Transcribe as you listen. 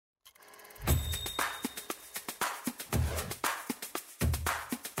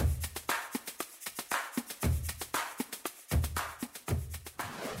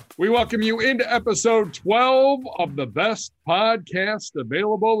We welcome you into episode 12 of the best podcast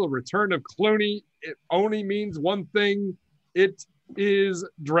available, the return of Clooney. It only means one thing. It is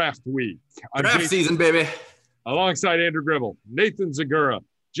draft week. Draft season, baby. Alongside Andrew Gribble, Nathan Zagura,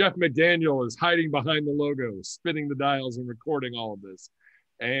 Jeff McDaniel is hiding behind the logo, spinning the dials and recording all of this.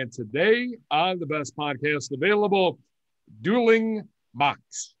 And today on the best podcast available, Dueling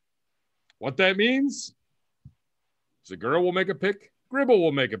Mocks. What that means? Zagura will make a pick. Gribble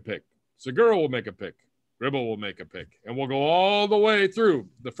will make a pick. Segura will make a pick. Gribble will make a pick. And we'll go all the way through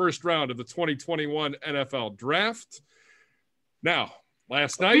the first round of the 2021 NFL Draft. Now,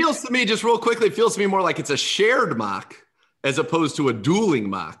 last night... It feels to me, just real quickly, it feels to me more like it's a shared mock as opposed to a dueling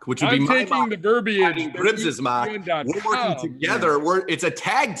mock, which would be my taking mock, the verbiage. Gribbs' mock. We're working together. It's a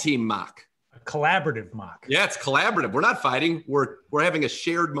tag team mock. A collaborative mock. Yeah, it's collaborative. We're not fighting. We're having a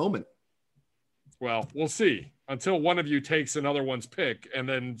shared moment. Well, we'll see. Until one of you takes another one's pick and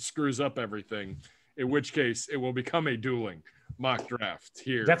then screws up everything, in which case it will become a dueling mock draft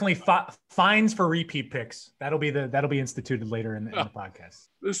here. Definitely fines for repeat picks. That'll be instituted later in the podcast.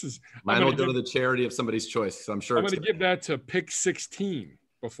 Mine will go to the charity of somebody's choice. So I'm sure I'm going to give that to pick 16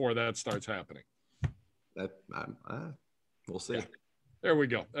 before that starts happening. We'll see. Yeah. There we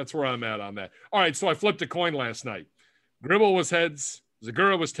go. That's where I'm at on that. All right, so I flipped a coin last night. Gribble was heads.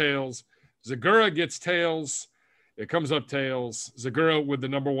 Zagura was tails. Zagura gets tails. It comes up tails. Zagura with the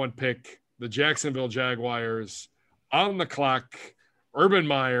number one pick, the Jacksonville Jaguars on the clock. Urban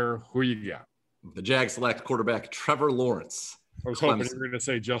Meyer, who you got? The Jags select quarterback Trevor Lawrence. I was hoping you were going to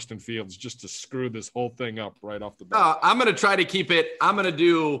say Justin Fields just to screw this whole thing up right off the bat. I'm going to try to keep it. I'm going to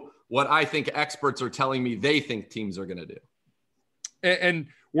do what I think experts are telling me they think teams are going to do. And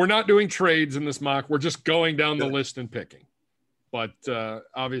we're not doing trades in this mock. We're just going down the list and picking. But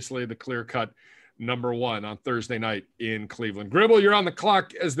obviously the clear-cut number one on Thursday night in Cleveland. Gribble, you're on the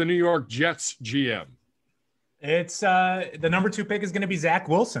clock as the New York Jets GM. It's the number two pick is going to be Zach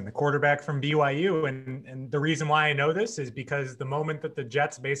Wilson, the quarterback from BYU. And the reason why I know this is because the moment that the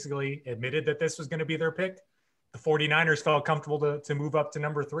Jets basically admitted that this was going to be their pick, the 49ers felt comfortable to move up to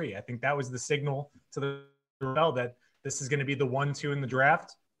number three. I think that was the signal to the NFL that this is going to be the 1-2 in the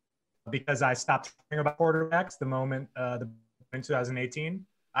draft, because I stopped talking about quarterbacks the moment in 2018.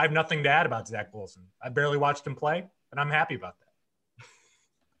 I have nothing to add about Zach Wilson. I barely watched him play, and I'm happy about that.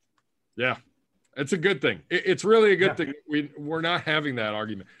 Yeah, it's a good thing. It's really a good thing. We're not having that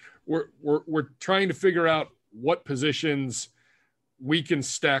argument. We're trying to figure out what positions we can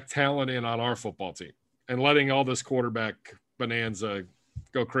stack talent in on our football team and letting all this quarterback bonanza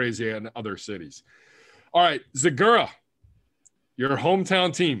go crazy in other cities. All right, Zagura, your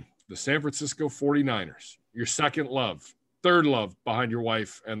hometown team, the San Francisco 49ers, your second love. Third love behind your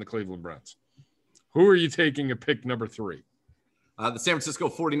wife and the Cleveland Browns. Who are you taking at pick number 3? The San Francisco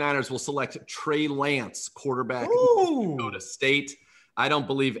 49ers will select Trey Lance, quarterback of North Dakota State. I don't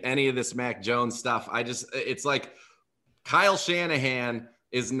believe any of this Mac Jones stuff. It's like Kyle Shanahan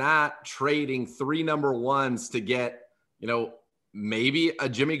is not trading 3 number ones to get, maybe a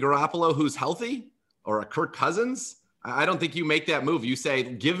Jimmy Garoppolo who's healthy or a Kirk Cousins. I don't think you make that move. You say,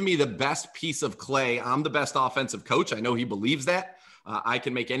 give me the best piece of clay. I'm the best offensive coach. I know he believes that. I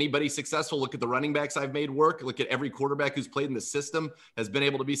can make anybody successful. Look at the running backs I've made work. Look at every quarterback who's played in the system has been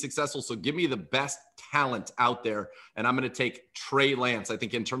able to be successful. So give me the best talent out there. And I'm going to take Trey Lance. I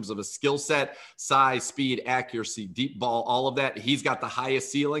think in terms of a skill set, size, speed, accuracy, deep ball, all of that, he's got the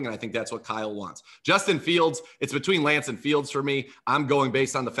highest ceiling. And I think that's what Kyle wants. Justin Fields, it's between Lance and Fields for me. I'm going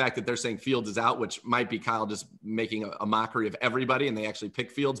based on the fact that they're saying Fields is out, which might be Kyle just making a mockery of everybody. And they actually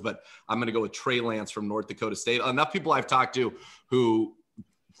pick Fields, but I'm going to go with Trey Lance from North Dakota State. Enough people I've talked to who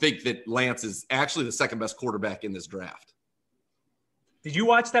think that Lance is actually the second best quarterback in this draft. Did you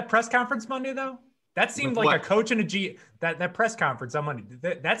watch that press conference Monday, though? That seemed like a coach and that press conference on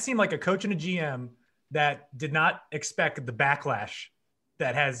Monday. That seemed like a coach and a GM that did not expect the backlash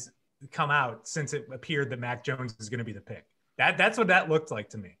that has come out since it appeared that Mac Jones is going to be the pick. That's what that looked like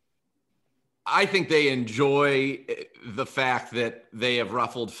to me. I think they enjoy the fact that they have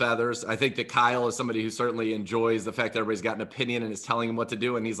ruffled feathers. I think that Kyle is somebody who certainly enjoys the fact that everybody's got an opinion and is telling him what to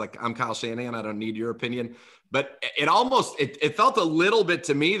do. And he's like, I'm Kyle Shanahan. I don't need your opinion. But it felt a little bit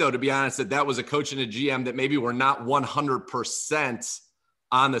to me, though, to be honest, that was a coach and a GM that maybe were not 100%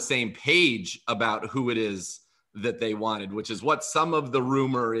 on the same page about who it is that they wanted, which is what some of the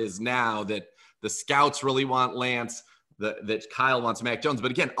rumor is now, that the scouts really want Lance, that Kyle wants Mac Jones.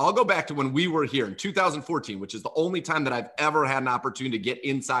 But again, I'll go back to when we were here in 2014, which is the only time that I've ever had an opportunity to get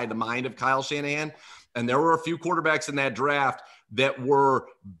inside the mind of Kyle Shanahan. And there were a few quarterbacks in that draft that were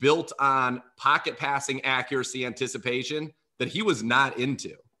built on pocket passing accuracy anticipation that he was not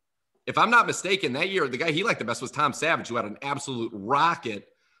into. if I'm not mistaken, that year, the guy he liked the best was Tom Savage, who had an absolute rocket,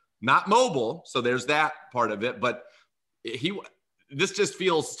 not mobile. So there's that part of it. But this just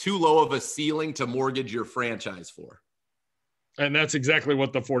feels too low of a ceiling to mortgage your franchise for. And that's exactly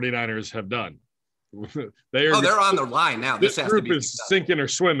what the 49ers have done. They're on their line now. This group is sinking or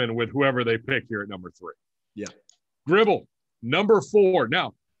swimming with whoever they pick here at number 3. Yeah. Gribble, number 4.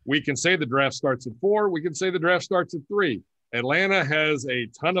 Now, we can say the draft starts at 4. We can say the draft starts at 3. Atlanta has a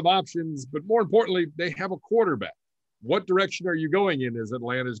ton of options, but more importantly, they have a quarterback. What direction are you going in as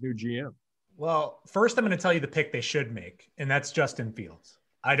Atlanta's new GM? Well, first I'm going to tell you the pick they should make, and that's Justin Fields.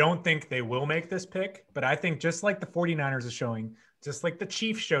 I don't think they will make this pick, but I think just like the 49ers are showing, just like the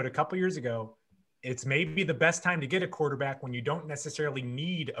Chiefs showed a couple years ago, it's maybe the best time to get a quarterback when you don't necessarily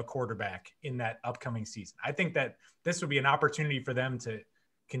need a quarterback in that upcoming season. I think that this would be an opportunity for them to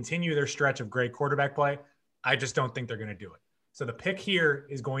continue their stretch of great quarterback play. I just don't think they're going to do it. So the pick here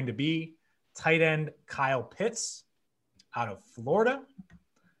is going to be tight end Kyle Pitts out of Florida.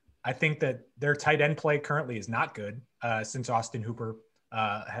 I think that their tight end play currently is not good since Austin Hooper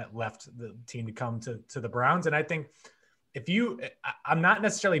had left the team to come to the Browns. And I think I'm not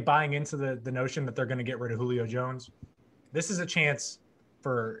necessarily buying into the notion that they're going to get rid of Julio Jones. This is a chance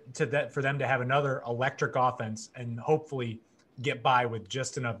for them to have another electric offense and hopefully get by with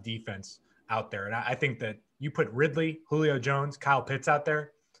just enough defense out there. And I think that you put Ridley, Julio Jones, Kyle Pitts out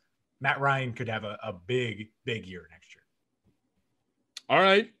there, Matt Ryan could have a big year next year. All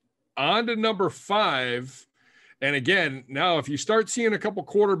right, on to number 5. And again, now if you start seeing a couple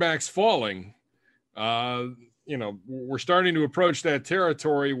quarterbacks falling, we're starting to approach that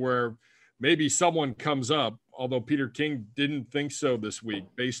territory where maybe someone comes up, although Peter King didn't think so this week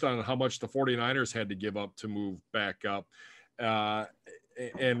based on how much the 49ers had to give up to move back up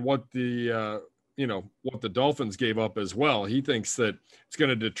and what the Dolphins gave up as well. He thinks that it's going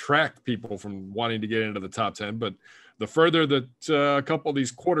to detract people from wanting to get into the top 10, but the further that a couple of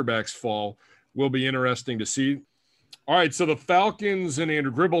these quarterbacks fall will be interesting to see. All right, so the Falcons and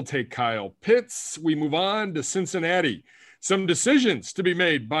Andrew Gribble take Kyle Pitts. We move on to Cincinnati. Some decisions to be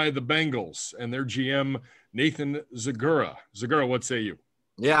made by the Bengals and their GM, Nathan Zagura. Zagura, what say you?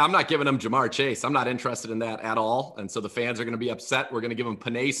 Yeah, I'm not giving them Jamar Chase. I'm not interested in that at all. And so the fans are going to be upset. We're going to give them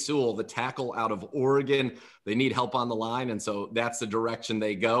Penei Sewell, the tackle out of Oregon. They need help on the line. And so that's the direction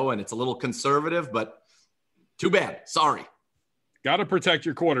they go. And it's a little conservative, but too bad. Sorry. Got to protect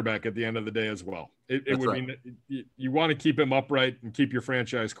your quarterback at the end of the day as well. It would right. mean you want to keep him upright and keep your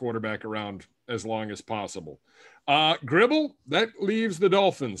franchise quarterback around as long as possible. Gribble, that leaves the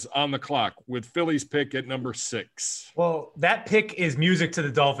Dolphins on the clock with Philly's pick at number 6. Well, that pick is music to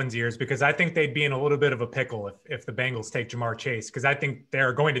the Dolphins' ears because I think they'd be in a little bit of a pickle if the Bengals take Jamar Chase, because I think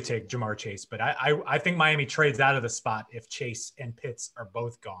they're going to take Jamar Chase. But I think Miami trades out of the spot if Chase and Pitts are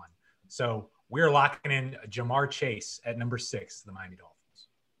both gone. So we're locking in Jamar Chase at number 6, the Miami Dolphins.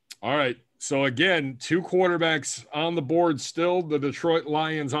 All right. So again, 2 quarterbacks on the board still. The Detroit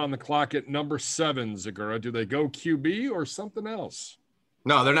Lions on the clock at number 7, Zagura. Do they go QB or something else?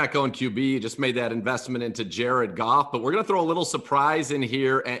 No, they're not going QB. You just made that investment into Jared Goff, but we're going to throw a little surprise in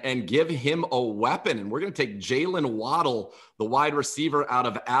here and give him a weapon. And we're going to take Jalen Waddle, the wide receiver out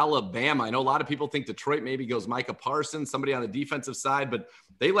of Alabama. I know a lot of people think Detroit maybe goes Micah Parsons, somebody on the defensive side, but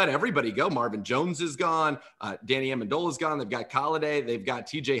they let everybody go. Marvin Jones is gone. Danny Amendola is gone. They've got Golladay. They've got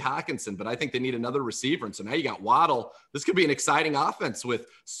TJ Hawkinson, but I think they need another receiver. And so now you got Waddle. This could be an exciting offense with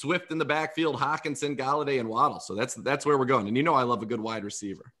Swift in the backfield, Hawkinson, Golladay, and Waddle. So that's where we're going. And I love a good wide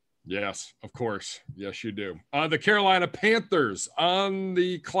receiver. Yes, of course. Yes, you do. The Carolina Panthers on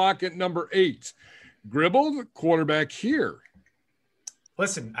the clock at number 8. Gribble, the quarterback here.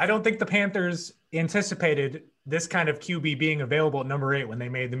 Listen, I don't think the Panthers anticipated this kind of QB being available at number 8 when they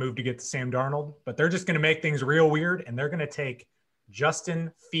made the move to get to Sam Darnold, but they're just going to make things real weird, and they're going to take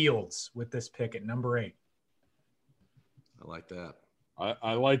Justin Fields with this pick at number 8. I like that.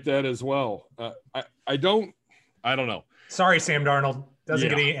 I like that as well. I don't know. Sorry, Sam Darnold. Doesn't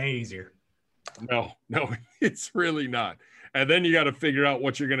get any easier. No, it's really not. And then you got to figure out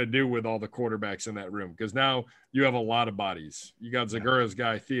what you're going to do with all the quarterbacks in that room, because now you have a lot of bodies. You got Zagura's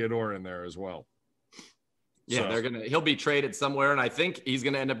guy Theodore in there as well. Yeah, he'll be traded somewhere, and I think he's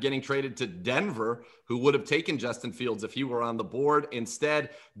going to end up getting traded to Denver, who would have taken Justin Fields if he were on the board.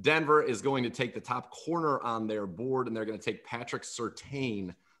 Instead, Denver is going to take the top corner on their board, and they're going to take Patrick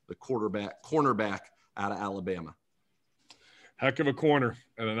Surtain, the cornerback out of Alabama. Heck of a corner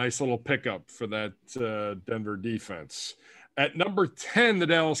and a nice little pickup for that Denver defense. At number 10, the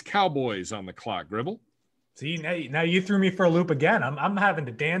Dallas Cowboys on the clock. Gribble? See, now you threw me for a loop again. I'm having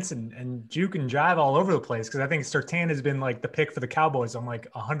to dance and juke and jive all over the place because I think Surtain has been like the pick for the Cowboys on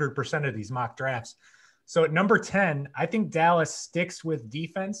like 100% of these mock drafts. So at number 10, I think Dallas sticks with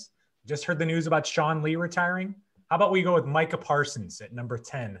defense. Just heard the news about Sean Lee retiring. How about we go with Micah Parsons at number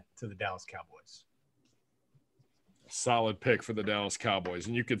 10 to the Dallas Cowboys? Solid pick for the Dallas Cowboys.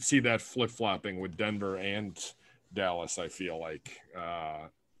 And you could see that flip-flopping with Denver and Dallas, I feel like,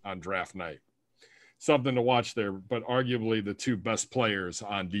 on draft night. Something to watch there, but arguably the two best players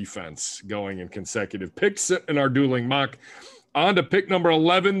on defense going in consecutive picks in our dueling mock. On to pick number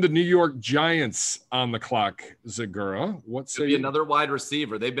 11, the New York Giants on the clock. Zagura, what say you? Another wide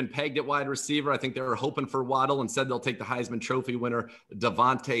receiver. They've been pegged at wide receiver. I think they were hoping for Waddle and said they'll take the Heisman Trophy winner,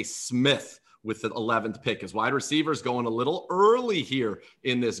 Devontae Smith, with the 11th pick. As wide receivers going a little early here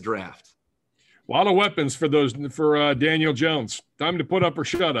in this draft. A lot of weapons for Daniel Jones. Time to put up or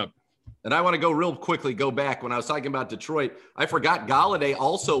shut up. And I want to go back when I was talking about Detroit. I forgot Galladay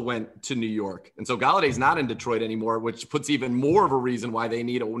also went to New York. And so Galladay's not in Detroit anymore, which puts even more of a reason why they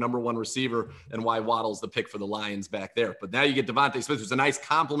need a number one receiver and why Waddle's the pick for the Lions back there. But now you get Devontae Smith, who's a nice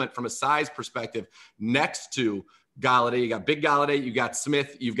compliment from a size perspective next to Galladay. You got Big Galladay, you got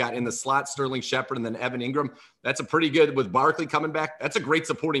Smith, you've got in the slot Sterling Shepard and then Evan Ingram. That's a pretty good, with Barkley coming back, that's a great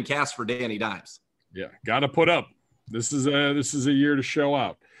supporting cast for Danny Dimes. Yeah, got to put up. This is a year to show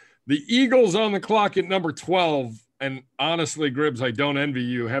out. The Eagles on the clock at number 12. And honestly, Gribbs, I don't envy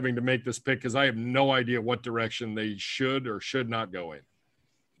you having to make this pick because I have no idea what direction they should or should not go in.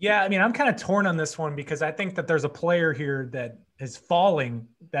 Yeah, I mean, I'm kind of torn on this one because I think that there's a player here that is falling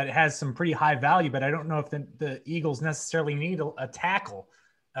that has some pretty high value, but I don't know if the Eagles necessarily need a tackle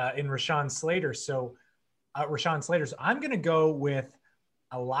in Rashawn Slater. So I'm going to go with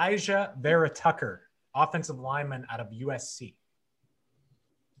Elijah Vera Tucker, offensive lineman out of USC.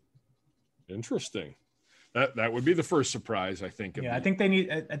 Interesting. That would be the first surprise, I think. Yeah, I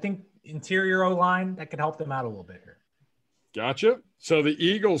think interior O-line, that could help them out a little bit here. Gotcha. So the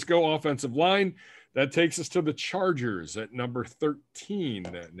Eagles go offensive line. That takes us to the Chargers at number 13,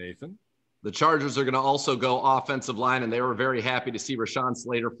 Nathan. The Chargers are going to also go offensive line, and they were very happy to see Rashawn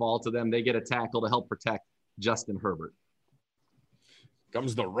Slater fall to them. They get a tackle to help protect Justin Herbert.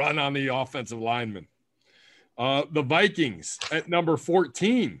 Comes the run on the offensive lineman. The Vikings at number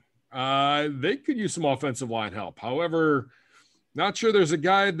 14. They could use some offensive line help. However, not sure there's a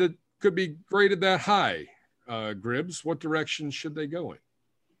guy that could be graded that high. Gribbs, what direction should they go in?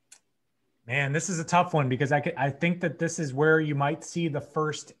 Man, this is a tough one because I think that this is where you might see the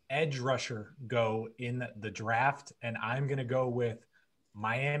first edge rusher go in the draft. And I'm going to go with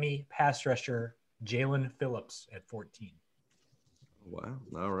Miami pass rusher Jalen Phillips at 14. Wow.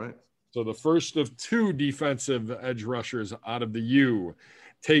 All right. So the first of two defensive edge rushers out of the U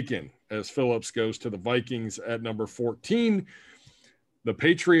taken as Phillips goes to the Vikings at number 14. The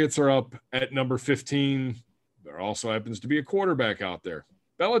Patriots are up at number 15. There also happens to be a quarterback out there.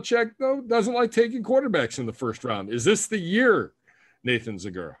 Belichick, though, doesn't like taking quarterbacks in the first round. Is this the year, Nathan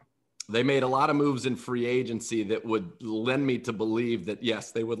Zagura? They made a lot of moves in free agency that would lend me to believe that,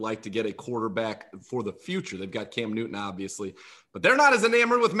 yes, they would like to get a quarterback for the future. They've got Cam Newton, obviously, but they're not as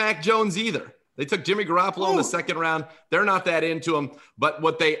enamored with Mac Jones either. They took Jimmy Garoppolo in the second round. They're not that into him. But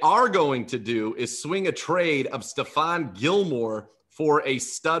what they are going to do is swing a trade of Stephon Gilmore for a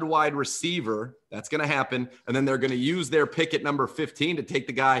stud wide receiver. That's going to happen. And then they're going to use their pick at number 15 to take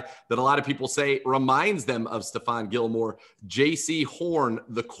the guy that a lot of people say reminds them of Stephon Gilmore, J.C. Horn,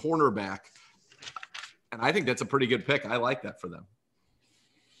 the cornerback. And I think that's a pretty good pick. I like that for them.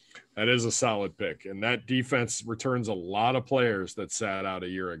 That is a solid pick. And that defense returns a lot of players that sat out a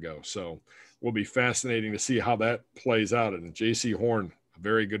year ago. So will be fascinating to see how that plays out. And J.C. Horn, a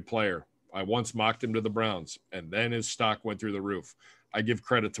very good player. I once mocked him to the Browns, and then his stock went through the roof. I give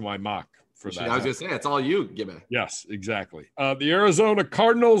credit to my mock for that. I was going to say, it's all you, Gibby. Yes, exactly. The Arizona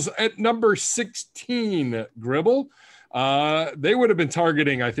Cardinals at number 16, Gribble. They would have been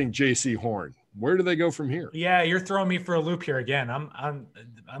targeting, I think, J.C. Horn. Where do they go from here? Yeah, you're throwing me for a loop here again.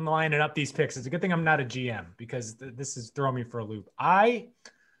 I'm lining up these picks. It's a good thing I'm not a GM because this is throwing me for a loop. I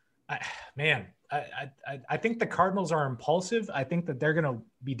think the Cardinals are impulsive. I think that they're going to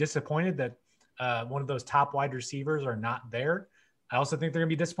be disappointed that one of those top wide receivers are not there. I also think they're going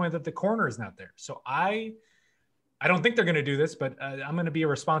to be disappointed that the corner is not there. So I don't think they're going to do this, but I'm going to be a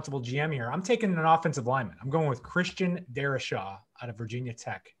responsible GM here. I'm taking an offensive lineman. I'm going with Christian Darrisaw out of Virginia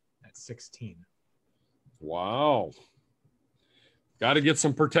Tech at 16. Wow. Got to get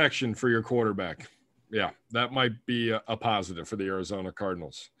some protection for your quarterback. Yeah, that might be a positive for the Arizona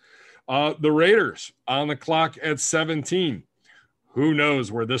Cardinals. The Raiders on the clock at 17. Who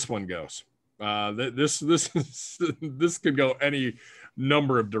knows where this one goes? This could go any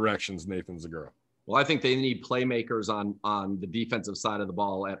number of directions, Nathan Zagura. Well, I think they need playmakers on the defensive side of the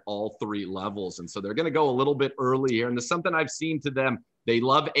ball at all three levels. And so they're going to go a little bit early here. And there's something I've seen to them. They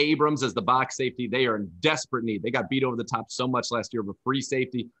love Abrams as the box safety. They are in desperate need. They got beat over the top so much last year of a free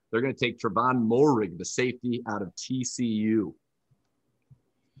safety. They're going to take Trevon Moehrig, the safety out of TCU.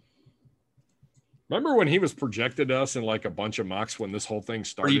 Remember when he was projected to us in like a bunch of mocks when this whole thing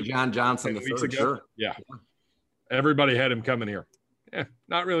started? John Johnson the third, sure. Yeah. Everybody had him coming here.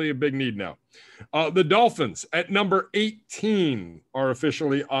 Not really a big need now. The Dolphins at number 18 are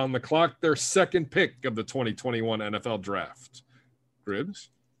officially on the clock. Their second pick of the 2021 NFL Draft. Gribbs?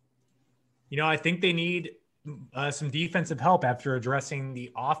 I think they need some defensive help after addressing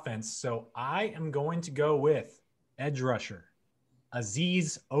the offense. So I am going to go with edge rusher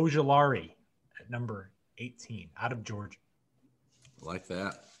Azeez Ojulari at number 18 out of Georgia. I like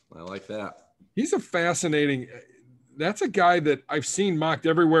that. He's a fascinating – that's a guy that I've seen mocked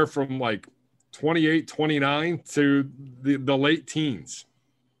everywhere from like 28, 29 to the late teens.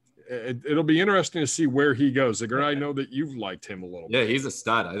 It'll be interesting to see where he goes. I know that you've liked him a little bit. Yeah, he's a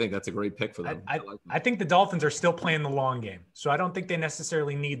stud. I think that's a great pick for them. I think the Dolphins are still playing the long game, so I don't think they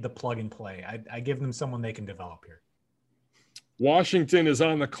necessarily need the plug and play. I give them someone they can develop here. Washington is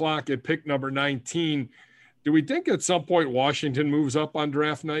on the clock at pick number 19. Do we think at some point Washington moves up on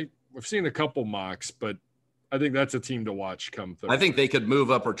draft night? We've seen a couple mocks, but I think that's a team to watch come through. I think they could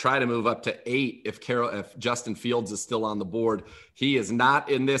move up or try to move up to 8 if Justin Fields is still on the board. He is not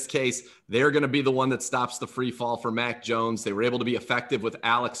in this case. They're going to be the one that stops the free fall for Mac Jones. They were able to be effective with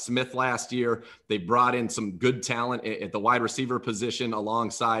Alex Smith last year. They brought in some good talent at the wide receiver position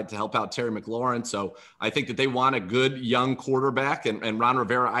alongside to help out Terry McLaurin. So I think that they want a good young quarterback. And Ron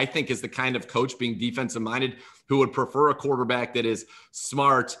Rivera, I think, is the kind of coach, being defensive minded, who would prefer a quarterback that is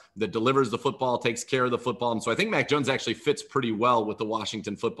smart, that delivers the football, takes care of the football. And so I think Mac Jones actually fits pretty well with the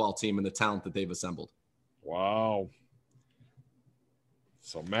Washington football team and the talent that they've assembled. Wow.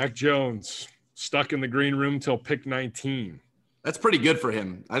 So Mac Jones stuck in the green room till pick 19. That's pretty good for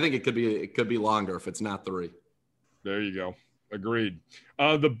him. I think it could be longer if it's not 3. There you go. Agreed.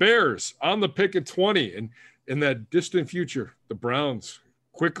 The Bears on the pick at 20, and in that distant future, the Browns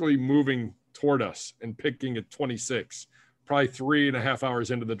quickly moving toward us and picking at 26, probably 3.5 hours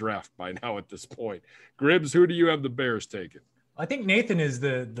into the draft by now at this point. Gribbs, who do you have the Bears taking? I think Nathan is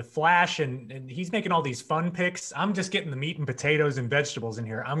the flash, and he's making all these fun picks. I'm just getting the meat and potatoes and vegetables in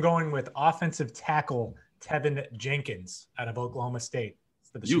here. I'm going with offensive tackle Tevin Jenkins out of Oklahoma State.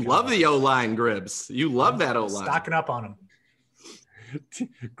 You love the O-line, Gribbs. You love that O-line. Stocking up on him.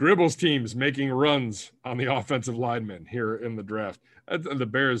 Gribble's team's making runs on the offensive linemen here in the draft. The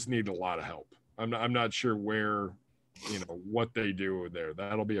Bears need a lot of help. I'm not sure where, what they do there.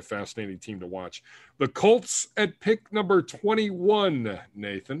 That'll be a fascinating team to watch. The Colts at pick number 21,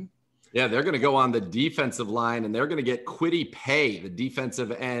 Nathan. Yeah, they're going to go on the defensive line, and they're going to get Kwity Paye, the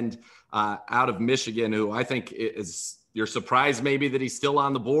defensive end out of Michigan, who I think is – you're surprised maybe that he's still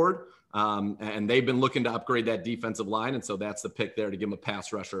on the board. And they've been looking to upgrade that defensive line, and so that's the pick there to give him a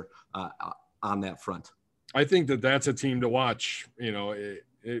pass rusher on that front. I think that's a team to watch.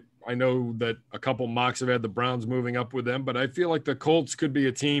 I know that a couple mocks have had the Browns moving up with them, but I feel like the Colts could be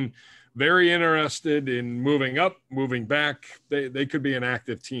a team very interested in moving up, moving back. They could be an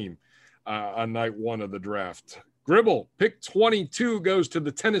active team on night 1 of the draft. Gribble, pick 22 goes to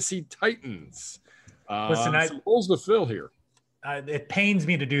the Tennessee Titans. Listen, holes to fill here. It pains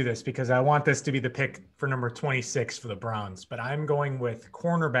me to do this because I want this to be the pick for number 26 for the Browns, but I'm going with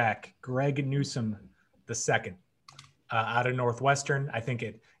cornerback Greg Newsome II out of Northwestern. I think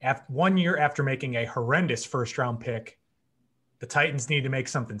 1 year after making a horrendous first-round pick, the Titans need to make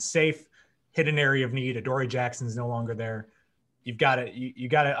something safe, hit an area of need. Adoree Jackson's no longer there. You've got to you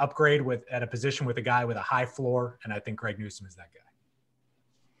got to upgrade at a position with a guy with a high floor, and I think Greg Newsome is that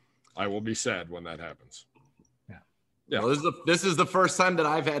guy. I will be sad when that happens. Yeah, well, this is the first time that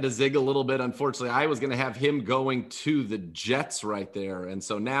I've had to zig a little bit. Unfortunately, I was going to have him going to the Jets right there. And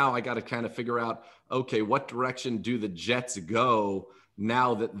so now I got to kind of figure out, okay, what direction do the Jets go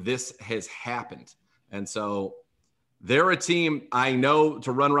now that this has happened? And so they're a team, I know,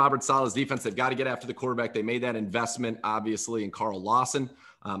 to run Robert Saleh's defense, they've got to get after the quarterback. They made that investment, obviously, in Carl Lawson.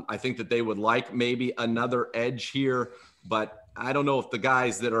 I think that they would like maybe another edge here, but I don't know if the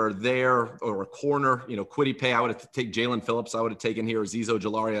guys that are there or a corner, Kwity Paye, I would have taken Jalen Phillips. I would have taken here. Azeez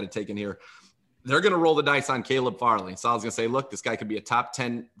Ojulari I would have taken here. They're going to roll the dice on Caleb Farley. So I was going to say, look, this guy could be a top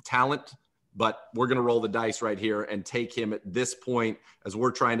 10 talent, but we're going to roll the dice right here and take him at this point as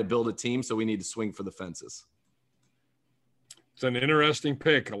we're trying to build a team. So we need to swing for the fences. It's an interesting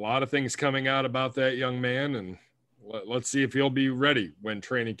pick. A lot of things coming out about that young man, and let's see if he'll be ready when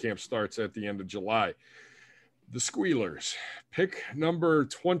training camp starts at the end of July. The Squealers, pick number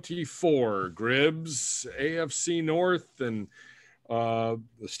 24, Gribbs, AFC North, and the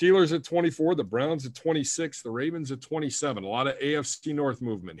Steelers at 24, the Browns at 26, the Ravens at 27. A lot of AFC North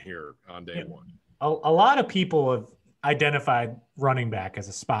movement here on day one. A lot of people have identified running back as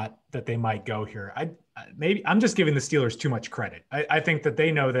a spot that they might go here. I'm just giving the Steelers too much credit. I think that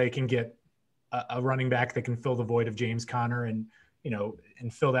they know they can get a running back that can fill the void of James Conner and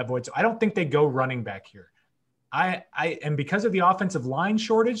fill that void. So I don't think they go running back here. And because of the offensive line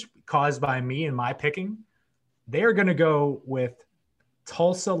shortage caused by me and my picking, they're going to go with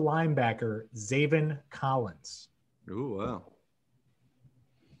Tulsa linebacker Zaven Collins. Ooh, wow.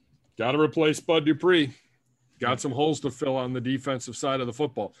 Got to replace Bud Dupree. Got some holes to fill on the defensive side of the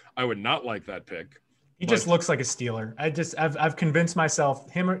football. I would not like that pick. He just looks like a Steeler. I've convinced myself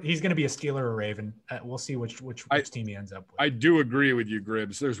he's going to be a Steeler or Raven. We'll see which team he ends up with. I do agree with you,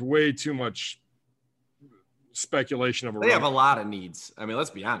 Gribbs. There's way too much speculation of They have a lot of needs. I mean, let's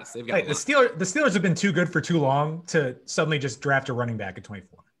be honest. They've got the Steelers have been too good for too long to suddenly just draft a running back at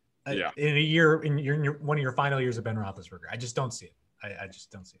 24. Yeah. In a year, in one of your final years of Ben Roethlisberger. I just don't see it. I just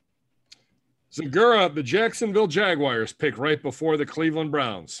don't see it. Segura, the Jacksonville Jaguars pick right before the Cleveland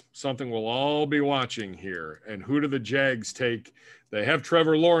Browns. Something we'll all be watching here. And who do the Jags take? They have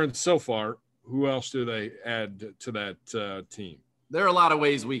Trevor Lawrence so far. Who else do they add to that team? There are a lot of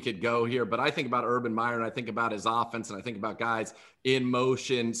ways we could go here, but I think about Urban Meyer and I think about his offense and I think about guys in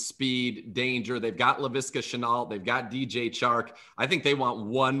motion, speed, danger. They've got Laviska Shenault. They've got DJ Chark. I think they want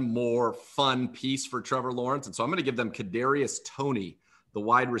one more fun piece for Trevor Lawrence. And so I'm going to give them Kadarius Toney, the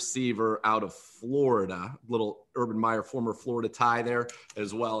wide receiver out of Florida, little Urban Meyer, former Florida tie there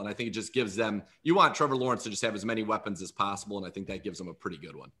as well. And I think it just gives them, you want Trevor Lawrence to just have as many weapons as possible. And I think that gives them a pretty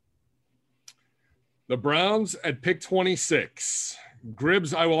good one. The Browns at pick 26.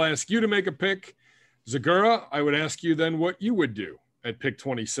 Gribbs, I will ask you to make a pick. Zagura, I would ask you then what you would do at pick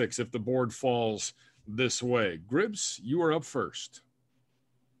 26 if the board falls this way. Gribbs, you are up first.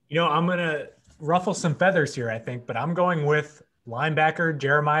 I'm going to ruffle some feathers here, I think, but I'm going with linebacker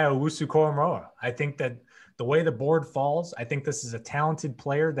Jeremiah Owusu-Koramoah. I think that the way the board falls, I think this is a talented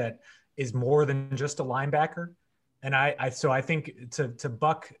player that is more than just a linebacker. And so I think to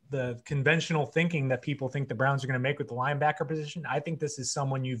buck the conventional thinking that people think the Browns are going to make with the linebacker position, I think this is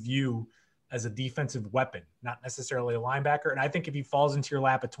someone you view as a defensive weapon, not necessarily a linebacker. And I think if he falls into your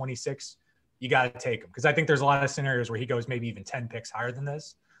lap at 26, you got to take him, because I think there's a lot of scenarios where he goes maybe even 10 picks higher than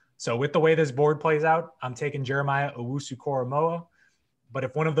this. So with the way this board plays out, I'm taking Jeremiah Owusu-Koramoah. But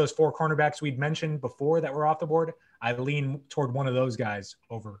if one of those four cornerbacks we'd mentioned before that were off the board, I lean toward one of those guys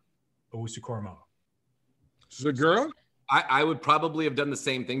over Owusu-Koramoah. Zagura? I would probably have done the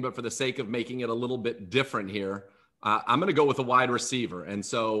same thing, but for the sake of making it a little bit different here, I'm going to go with a wide receiver. And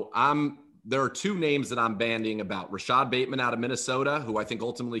so there are two names that I'm bandying about. Rashad Bateman out of Minnesota, who I think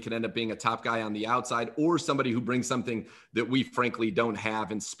ultimately could end up being a top guy on the outside, or somebody who brings something that we frankly don't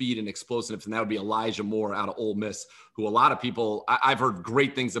have in speed and explosiveness, and that would be Elijah Moore out of Ole Miss, who a lot of people, I've heard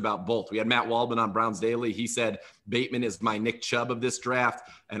great things about both. We had Matt Waldman on Browns Daily. He said Bateman is my Nick Chubb of this draft.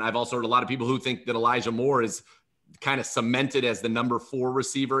 And I've also heard a lot of people who think that Elijah Moore is kind of cemented as the number 4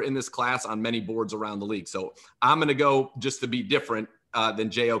 receiver in this class on many boards around the league. So I'm going to go, just to be different than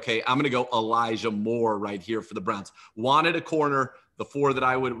JOK, I'm going to go Elijah Moore right here for the Browns. Wanted a corner. The 4 that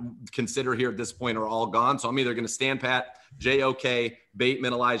I would consider here at this point are all gone. So I'm either going to stand pat, JOK,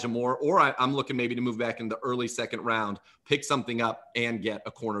 Bateman, Elijah Moore, or I'm looking maybe to move back in the early second round, pick something up and get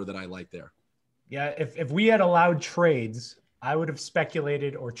a corner that I like there. Yeah, if we had allowed trades, I would have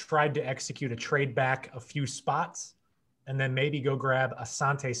speculated or tried to execute a trade back a few spots and then maybe go grab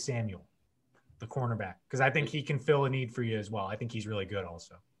Asante Samuel, the cornerback, because I think he can fill a need for you as well. I think he's really good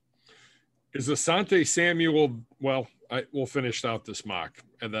also. Is Asante Samuel, well, we'll finish out this mock,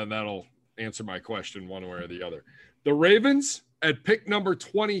 and then that'll answer my question one way or the other. The Ravens at pick number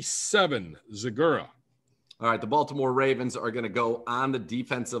 27, Zagura. All right, the Baltimore Ravens are going to go on the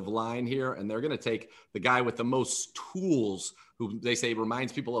defensive line here, and they're going to take the guy with the most tools, who they say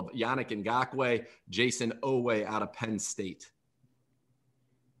reminds people of Yannick Ngakoue, Jason Owe out of Penn State.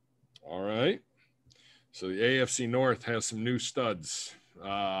 All right. So the AFC North has some new studs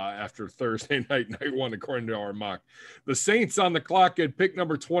after Thursday night one, according to our mock. The Saints on the clock at pick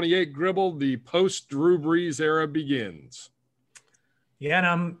number 28, Gribble. The post-Drew Brees era begins. Yeah, and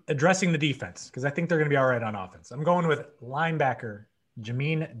I'm addressing the defense because I think they're going to be all right on offense. I'm going with linebacker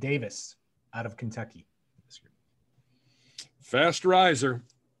Jamin Davis out of Kentucky. Fast riser,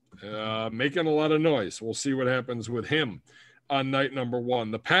 making a lot of noise. We'll see what happens with him. on night number 1.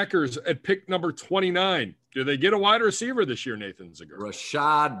 The Packers at pick number 29. Do they get a wide receiver this year, Nathan Ziegler?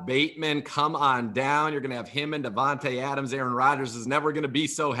 Rashad Bateman, come on down. You're going to have him and Devontae Adams. Aaron Rodgers is never going to be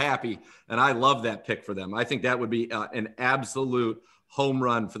so happy, and I love that pick for them. I think that would be an absolute home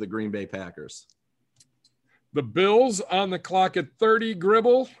run for the Green Bay Packers. The Bills on the clock at 30,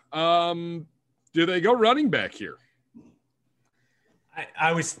 Gribble. Do they go running back here?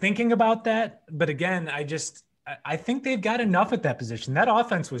 I was thinking about that, but again, I think they've got enough at that position. That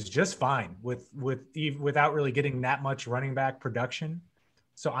offense was just fine without really getting that much running back production.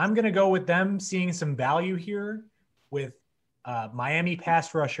 So I'm going to go with them seeing some value here with Miami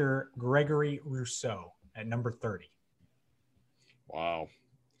pass rusher Gregory Rousseau at number 30. Wow.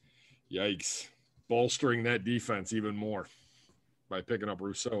 Yikes. Bolstering that defense even more by picking up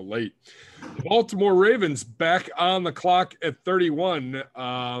Rousseau late. The Baltimore Ravens back on the clock at 31.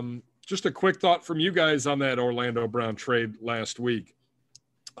 Just a quick thought from you guys on that Orlando Brown trade last week.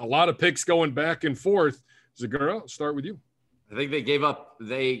 A lot of picks going back and forth. Zagura, I'll start with you. I think they gave up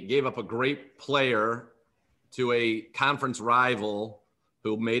a great player to a conference rival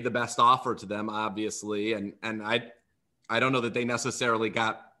who made the best offer to them, obviously. And I don't know that they necessarily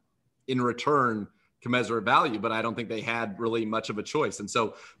got in return commensurate value, but I don't think they had really much of a choice. And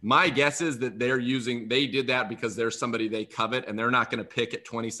so my guess is that they did that because there's somebody they covet, and they're not going to pick at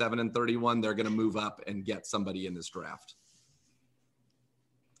 27 and 31. They're going to move up and get somebody in this draft.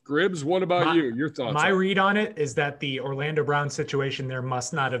 Gribbs, what about you? Your thoughts? My read on it is that the Orlando Brown situation there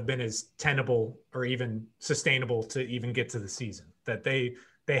must not have been as tenable or even sustainable to even get to the season, that they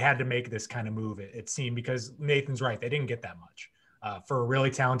had to make this kind of move, it seemed, because Nathan's right. They didn't get that much. For a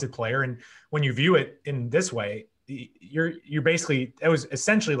really talented player. And when you view it in this way, you're basically, it was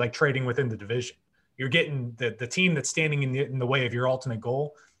essentially like trading within the division. You're getting the team that's standing in the way of your ultimate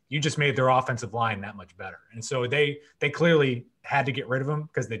goal. You just made their offensive line that much better. And so they clearly had to get rid of him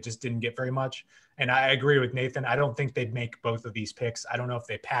because they just didn't get very much. And I agree with Nathan. I don't think they'd make both of these picks. I don't know if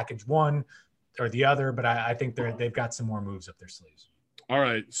they package one or the other, but I think they've got some more moves up their sleeves. All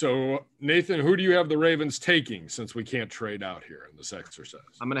right. So, Nathan, who do you have the Ravens taking since we can't trade out here in this exercise?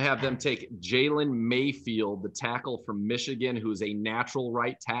 I'm going to have them take Jalen Mayfield, the tackle from Michigan, who's a natural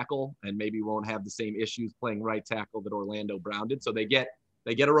right tackle and maybe won't have the same issues playing right tackle that Orlando Brown did. So they get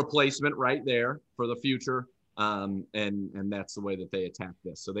a replacement right there for the future. And that's the way that they attack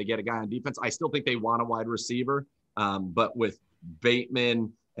this. So they get a guy on defense. I still think they want a wide receiver, but with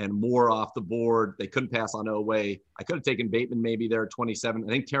Bateman and more off the board, they couldn't pass on Oweh. I could have taken Bateman maybe there at 27. I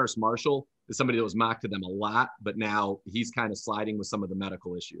think Terrace Marshall is somebody that was mocked to them a lot, but now he's kind of sliding with some of the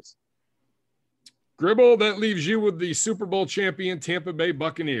medical issues. Gribble, that leaves you with the Super Bowl champion Tampa Bay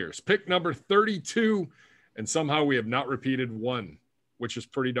Buccaneers. Pick number 32, and somehow we have not repeated one, which is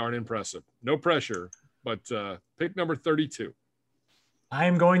pretty darn impressive. No pressure, but pick number 32. I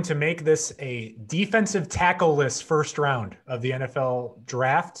am going to make this a defensive tackle list first round of the NFL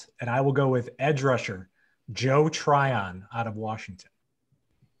draft, and I will go with edge rusher Joe Tryon out of Washington.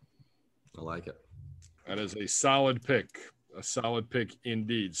 I like it. That is a solid pick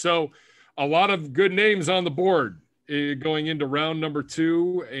indeed. So a lot of good names on the board going into round number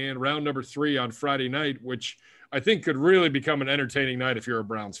 2 and round number 3 on Friday night, which I think could really become an entertaining night if you're a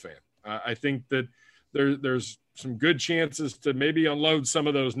Browns fan. I think that there's some good chances to maybe unload some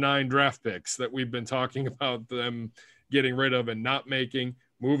of those 9 draft picks that we've been talking about them getting rid of and not making,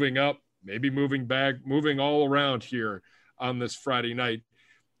 moving up, maybe moving back, moving all around here on this Friday night.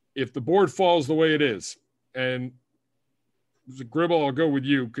 If the board falls the way it is, and Gribble, I'll go with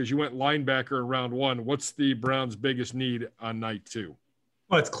you because you went linebacker in round 1. What's the Browns' biggest need on night 2?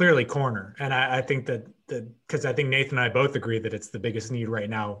 Well, it's clearly corner. And I think that because I think Nathan and I both agree that it's the biggest need right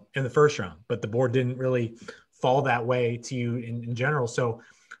now in the first round, but the board didn't really fall that way to you in general. So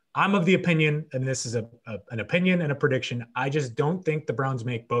I'm of the opinion, and this is an opinion and a prediction, I just don't think the Browns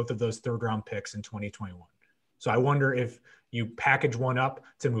make both of those third round picks in 2021. So I wonder if you package one up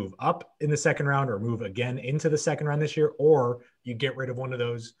to move up in the second round or move again into the second round this year, or you get rid of one of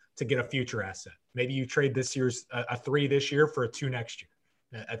those to get a future asset. Maybe you trade this year's a 3 this year for a 2 next year.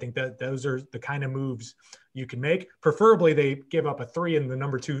 I think that those are the kind of moves you can make. Preferably they give up a 3 in the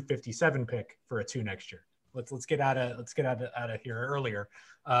number 257 pick for a 2 next year. Let's get out of here earlier.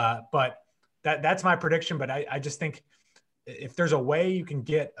 But that's my prediction. But I just think if there's a way you can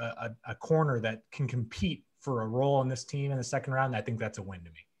get a corner that can compete for a role on this team in the second round, I think that's a win to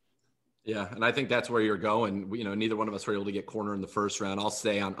me. Yeah, and I think that's where you're going. Neither one of us were able to get corner in the first round. I'll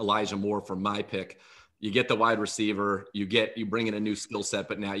stay on Elijah Moore for my pick. You get the wide receiver, you bring in a new skill set,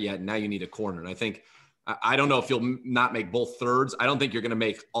 but now you need a corner. And I think I don't know if you'll not make both thirds. I don't think you're going to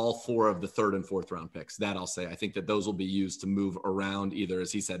make all 4 of the 3rd and 4th round picks. That I'll say. I think that those will be used to move around, either,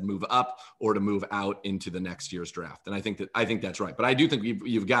 as he said, move up or to move out into the next year's draft. And I think that's right. But I do think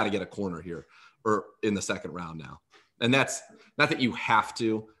you've got to get a corner here or in the 2nd round now. And that's not that you have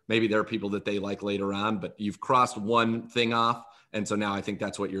to. Maybe there are people that they like later on, but you've crossed one thing off. And so now I think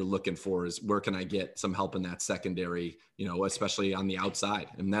that's what you're looking for, is where can I get some help in that secondary, especially on the outside.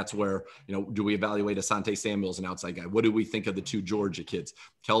 And that's where, do we evaluate Asante Samuel's an outside guy? What do we think of the 2 Georgia kids,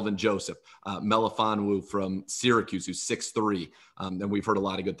 Kelvin Joseph, Melifonwu from Syracuse, who's 6'3", and we've heard a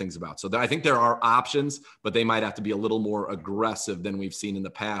lot of good things about. So I think there are options, but they might have to be a little more aggressive than we've seen in the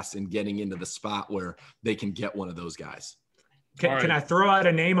past in getting into the spot where they can get one of those guys. Can I throw out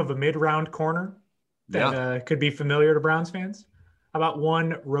a name of a mid-round corner that could be familiar to Browns fans? How about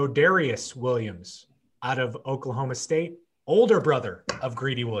one Rodarius Williams out of Oklahoma State, older brother of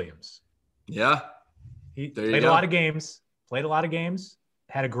Greedy Williams? Yeah. He played a lot of games,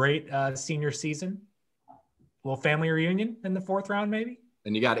 had a great senior season. A little family reunion in the 4th round, maybe.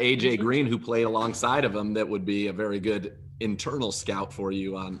 And you got AJ Green, who played alongside of him. That would be a very good internal scout for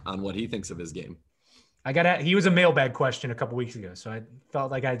you on what he thinks of his game. He was a mailbag question a couple weeks ago, so I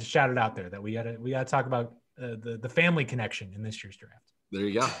felt like I just shouted out there that we got to talk about the family connection in this year's draft. There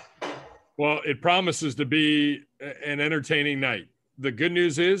you go. Well, it promises to be an entertaining night. The good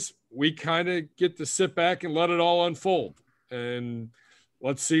news is we kind of get to sit back and let it all unfold. And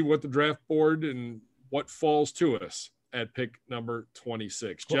let's see what the draft board and what falls to us at pick number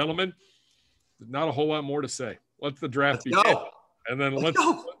 26. Cool. Gentlemen, not a whole lot more to say. Let the draft begin. And then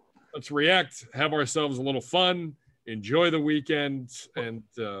let's react, have ourselves a little fun, enjoy the weekend, and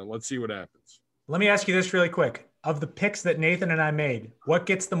let's see what happens. Let me ask you this really quick. Of the picks that Nathan and I made, what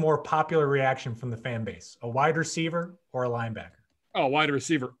gets the more popular reaction from the fan base? A wide receiver or a linebacker? Oh, wide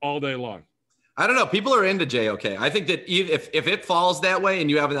receiver all day long. I don't know. People are into JOK. I think that if it falls that way and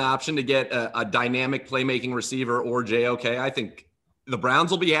you have an option to get a dynamic playmaking receiver or JOK, I think the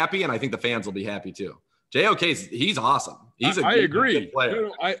Browns will be happy, and I think the fans will be happy too. He's awesome. I agree. Good player.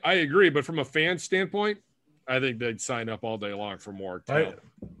 I agree. But from a fan standpoint, I think they'd sign up all day long for more talent.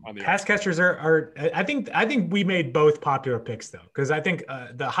 On the pass catchers are I think we made both popular picks though, because I think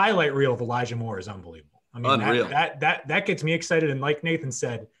the highlight reel of Elijah Moore is unbelievable. I mean, unreal. That gets me excited. And like Nathan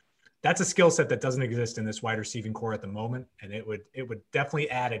said, that's a skill set that doesn't exist in this wide receiving core at the moment, and it would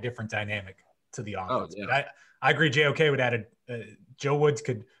definitely add a different dynamic to the offense. Oh, yeah. I agree. JOK would add Joe Woods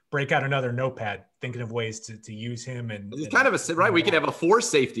could break out another notepad, thinking of ways to use him. And it's kind of a right. We could have a 4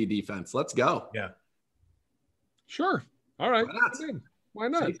 safety defense. Let's go. Yeah. Sure. All right. Why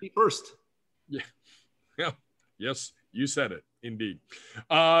not? Safety first. Yeah. Yeah. Yes, you said it. Indeed.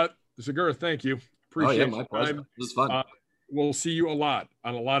 Zagura, thank you. Appreciate it. My pleasure. It was fun. We'll see you a lot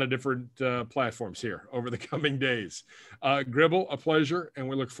on a lot of different platforms here over the coming days. Gribble, a pleasure, and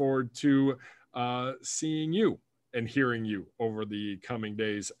we look forward to seeing you and hearing you over the coming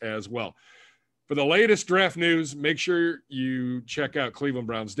days as well. For the latest draft news, make sure you check out Cleveland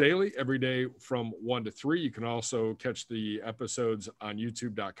Browns Daily every day from 1 to 3. You can also catch the episodes on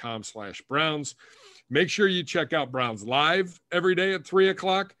youtube.com/Browns. Make sure you check out Browns Live every day at 3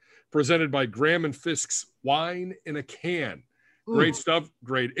 o'clock, presented by Graham and Fisk's Wine in a Can. Great stuff,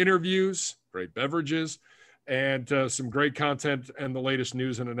 great interviews, great beverages, and some great content and the latest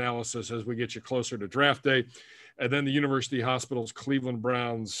news and analysis as we get you closer to draft day. And then the University Hospital's Cleveland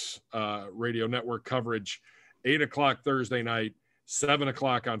Browns radio network coverage, 8 o'clock Thursday night, 7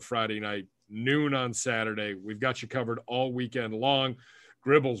 o'clock on Friday night, noon on Saturday. We've got you covered all weekend long.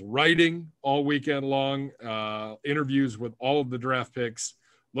 Gribble's writing all weekend long, interviews with all of the draft picks.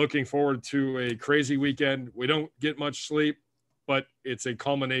 Looking forward to a crazy weekend. We don't get much sleep, but it's a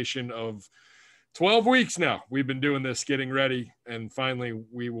culmination of 12 weeks now. We've been doing this, getting ready, and finally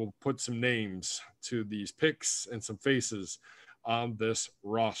we will put some names to these picks and some faces on this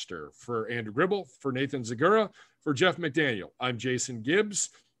roster. For Andrew Gribble, for Nathan Zagura, for Jeff McDaniel, I'm Jason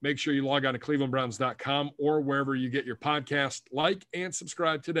Gibbs. Make sure you log on to clevelandbrowns.com or wherever you get your podcast. Like and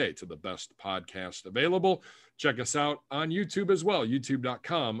subscribe today to the best podcast available. Check us out on YouTube as well,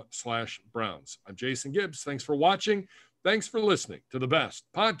 youtube.com/Browns. I'm Jason Gibbs. Thanks for watching. Thanks for listening to the best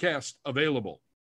podcast available.